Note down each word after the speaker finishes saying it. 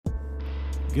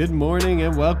Good morning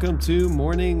and welcome to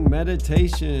Morning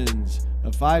Meditations,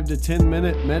 a 5 to 10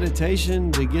 minute meditation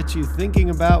to get you thinking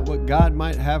about what God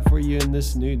might have for you in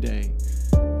this new day.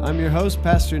 I'm your host,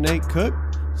 Pastor Nate Cook,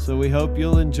 so we hope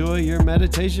you'll enjoy your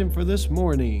meditation for this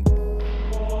morning.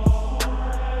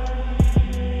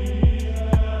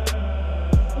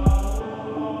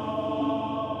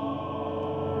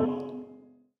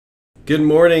 Good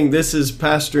morning, this is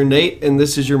Pastor Nate, and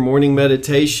this is your morning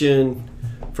meditation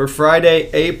for Friday,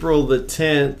 April the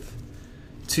 10th,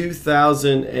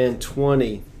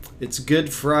 2020. It's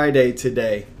Good Friday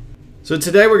today. So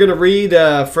today we're going to read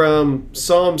from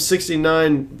Psalm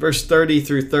 69, verse 30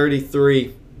 through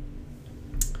 33.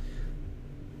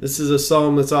 This is a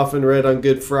psalm that's often read on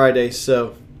Good Friday,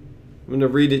 so I'm going to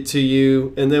read it to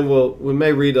you, and then we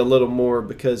may read a little more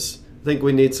because I think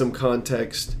we need some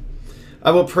context.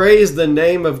 I will praise the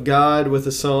name of God with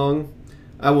a song.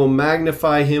 I will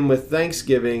magnify him with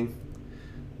thanksgiving.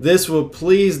 This will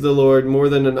please the Lord more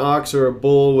than an ox or a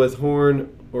bull with horn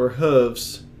or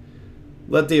hooves.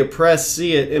 Let the oppressed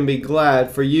see it and be glad.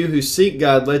 For you who seek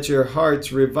God, let your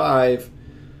hearts revive.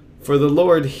 For the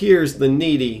Lord hears the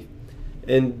needy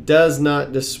and does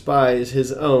not despise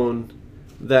his own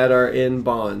that are in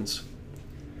bonds.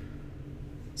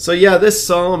 So this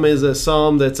psalm is a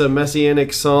psalm that's a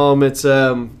messianic psalm. It's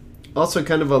also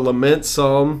kind of a lament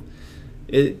psalm.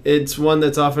 It's one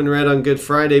that's often read on Good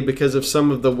Friday because of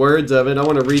some of the words of it. I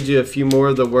want to read you a few more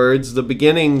of the words. The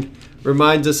beginning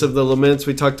reminds us of the laments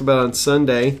we talked about on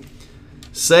Sunday.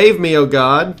 Save me, O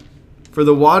God, for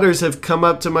the waters have come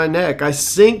up to my neck. I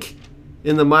sink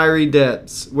in the miry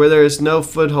depths where there is no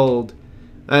foothold.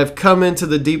 I have come into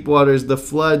the deep waters. The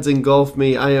floods engulf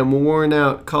me. I am worn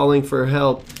out, calling for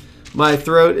help. My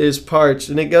throat is parched.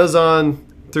 And it goes on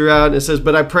throughout, and it says,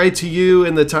 but I pray to you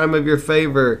in the time of your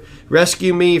favor.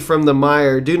 Rescue me from the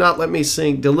mire. Do not let me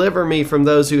sink. Deliver me from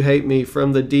those who hate me,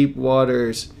 from the deep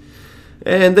waters.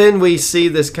 And then we see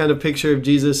this kind of picture of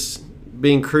Jesus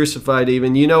being crucified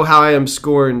even. You know how I am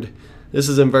scorned. This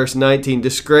is in verse 19.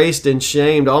 Disgraced and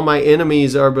shamed, all my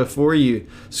enemies are before you.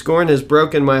 Scorn has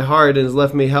broken my heart and has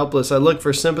left me helpless. I looked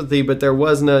for sympathy, but there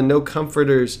was none. No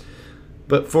comforters,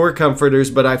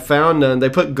 but I found none. They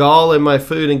put gall in my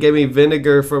food and gave me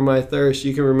vinegar for my thirst.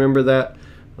 You can remember that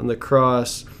on the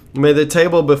cross. May the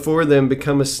table before them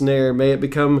become a snare. May it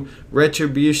become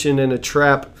retribution and a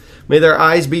trap. May their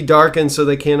eyes be darkened so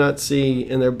they cannot see,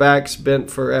 and their backs bent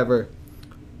forever.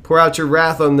 Pour out your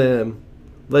wrath on them.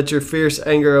 Let your fierce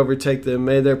anger overtake them.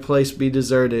 May their place be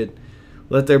deserted.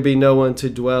 Let there be no one to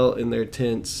dwell in their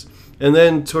tents. And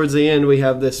then towards the end we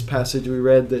have this passage we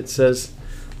read that says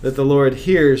that the Lord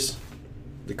hears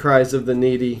the cries of the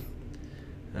needy.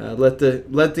 Let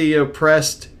the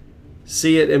oppressed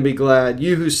see it and be glad.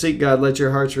 You who seek God, let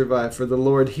your hearts revive. For the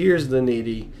Lord hears the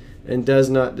needy and does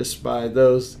not despise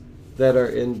those that are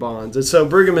in bonds. And so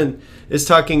Brueggemann is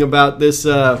talking about this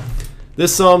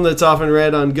psalm that's often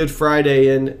read on Good Friday,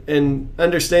 and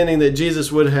understanding that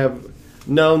Jesus would have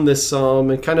known this psalm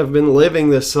and kind of been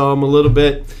living this psalm a little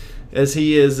bit as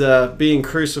he is being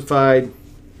crucified.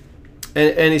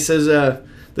 And he says that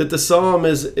the psalm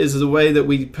is the way that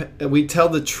we tell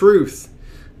the truth,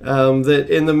 that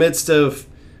in the midst of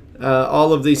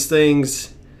all of these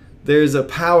things, there's a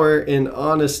power in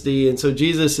honesty. And so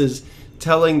Jesus is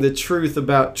telling the truth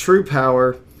about true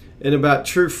power and about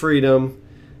true freedom.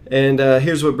 And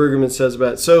here's what Brueggemann says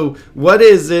about it. So what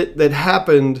is it that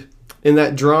happened in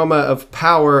that drama of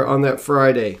power on that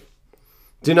Friday?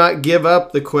 Do not give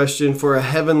up the question for a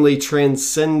heavenly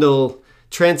transcendental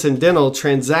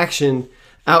transaction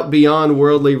out beyond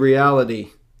worldly reality.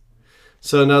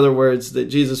 So in other words, that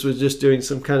Jesus was just doing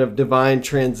some kind of divine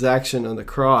transaction on the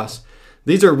cross.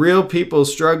 These are real people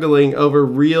struggling over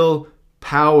real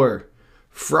power.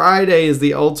 Friday is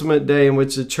the ultimate day in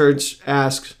which the church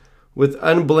asks with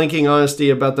unblinking honesty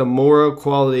about the moral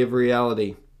quality of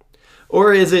reality.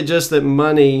 Or is it just that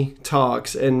money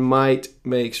talks and might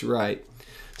makes right?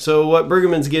 So what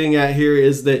Brueggemann's getting at here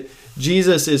is that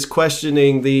Jesus is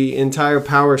questioning the entire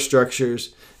power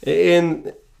structures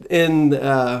in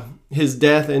his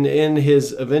death and in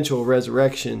his eventual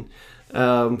resurrection.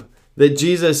 That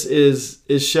Jesus is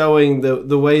showing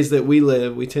the ways that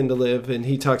we tend to live, and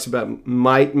he talks about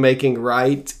might making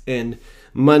right and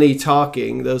money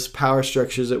talking, those power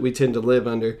structures that we tend to live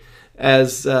under,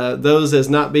 as those as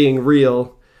not being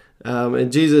real.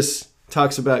 And Jesus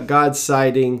talks about God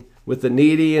siding with the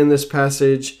needy in this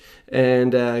passage,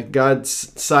 and God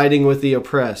siding with the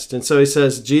oppressed. And so he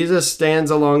says, Jesus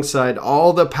stands alongside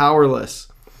all the powerless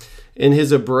in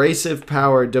his abrasive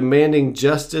power, demanding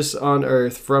justice on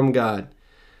earth from God.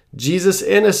 Jesus'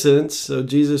 innocence, so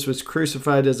Jesus was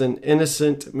crucified as an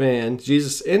innocent man.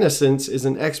 Jesus' innocence is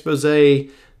an expose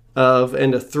of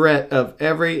and a threat of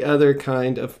every other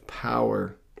kind of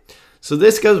power. So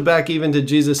this goes back even to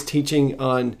Jesus' teaching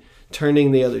on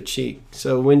turning the other cheek.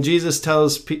 So when Jesus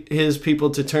tells his people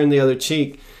to turn the other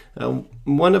cheek,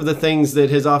 one of the things that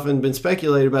has often been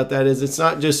speculated about that is it's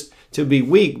not just to be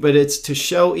weak, but it's to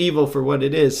show evil for what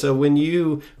it is. So when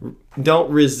you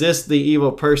don't resist the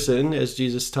evil person, as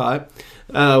Jesus taught,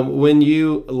 when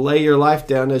you lay your life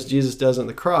down, as Jesus does on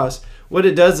the cross, what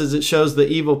it does is it shows the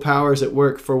evil powers at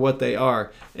work for what they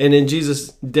are. And in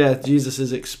Jesus' death, Jesus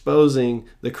is exposing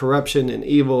the corruption and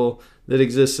evil that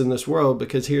exists in this world,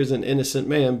 because here's an innocent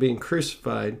man being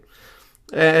crucified.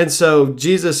 And so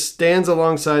Jesus stands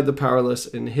alongside the powerless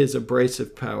in his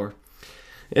abrasive power.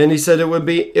 And he said it would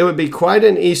be quite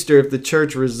an Easter if the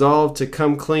church resolved to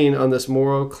come clean on this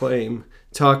moral claim.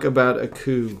 Talk about a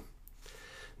coup.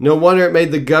 No wonder it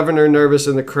made the governor nervous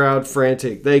and the crowd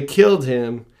frantic. They killed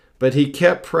him, but he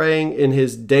kept praying in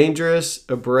his dangerous,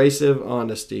 abrasive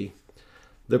honesty.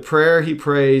 The prayer he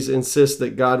prays insists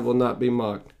that God will not be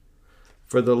mocked.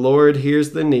 For the Lord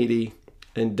hears the needy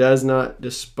and does not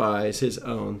despise his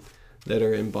own that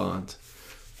are in bonds.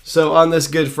 So on this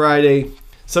Good Friday,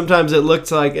 sometimes it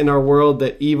looks like in our world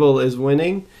that evil is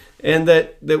winning, and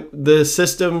that the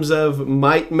systems of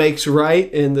might makes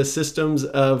right and the systems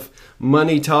of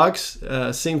money talks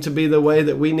seem to be the way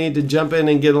that we need to jump in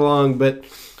and get along. But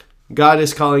God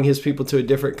is calling his people to a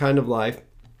different kind of life,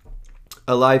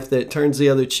 a life that turns the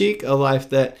other cheek, a life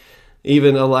that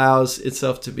even allows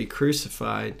itself to be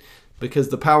crucified, because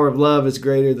the power of love is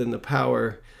greater than the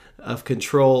power of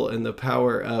control and the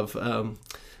power of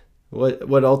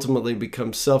what ultimately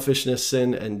becomes selfishness,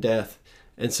 sin, and death.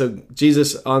 And so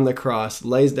Jesus on the cross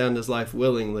lays down his life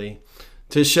willingly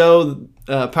to show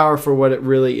power for what it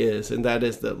really is, and that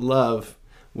is that love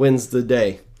wins the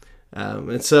day.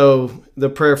 And so the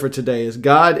prayer for today is,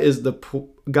 God is the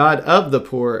God of the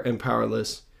poor and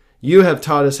powerless. You have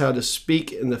taught us how to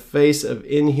speak in the face of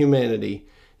inhumanity.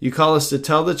 You call us to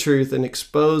tell the truth and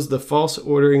expose the false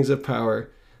orderings of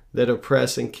power that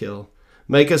oppress and kill.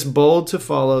 Make us bold to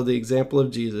follow the example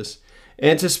of Jesus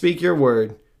and to speak your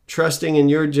word, trusting in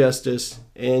your justice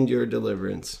and your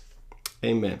deliverance.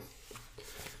 Amen.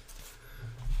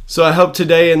 So I hope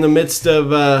today, in the midst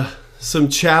of some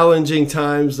challenging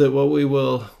times, that what we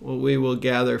will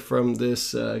gather from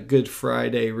this Good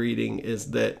Friday reading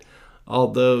is that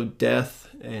although death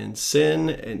and sin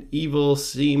and evil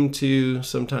seem to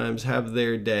sometimes have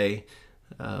their day,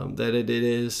 that it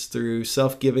is through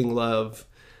self-giving love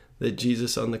that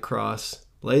Jesus on the cross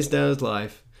lays down his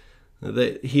life,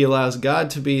 that he allows God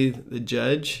to be the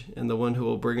judge and the one who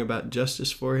will bring about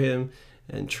justice for him,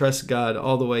 and trust God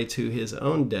all the way to his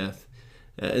own death,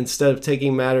 instead of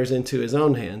taking matters into his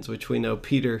own hands, which we know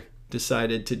Peter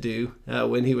decided to do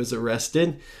when he was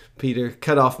arrested. Peter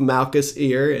cut off Malchus'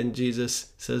 ear, and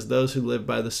Jesus says those who live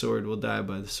by the sword will die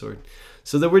by the sword.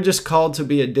 So that we're just called to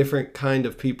be a different kind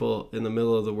of people in the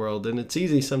middle of the world. And it's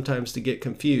easy sometimes to get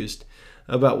confused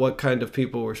about what kind of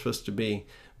people we're supposed to be.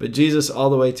 But Jesus, all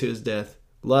the way to his death,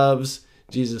 loves.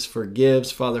 Jesus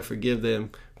forgives. Father, forgive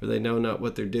them, for they know not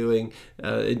what they're doing.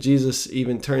 And Jesus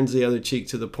even turns the other cheek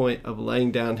to the point of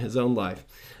laying down his own life,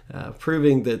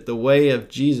 proving that the way of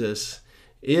Jesus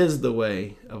is the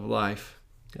way of life.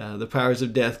 The powers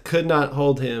of death could not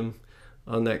hold him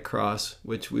on that cross,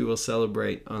 which we will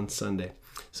celebrate on Sunday.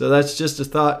 So that's just a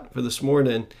thought for this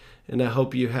morning, and I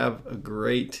hope you have a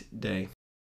great day.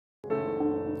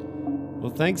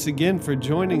 Well, thanks again for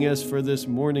joining us for this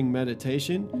morning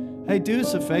meditation. Hey, do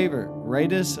us a favor,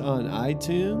 rate us on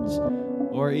iTunes,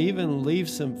 or even leave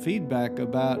some feedback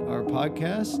about our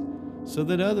podcast so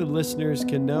that other listeners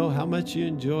can know how much you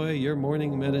enjoy your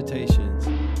morning meditations.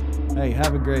 Hey,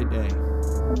 have a great day.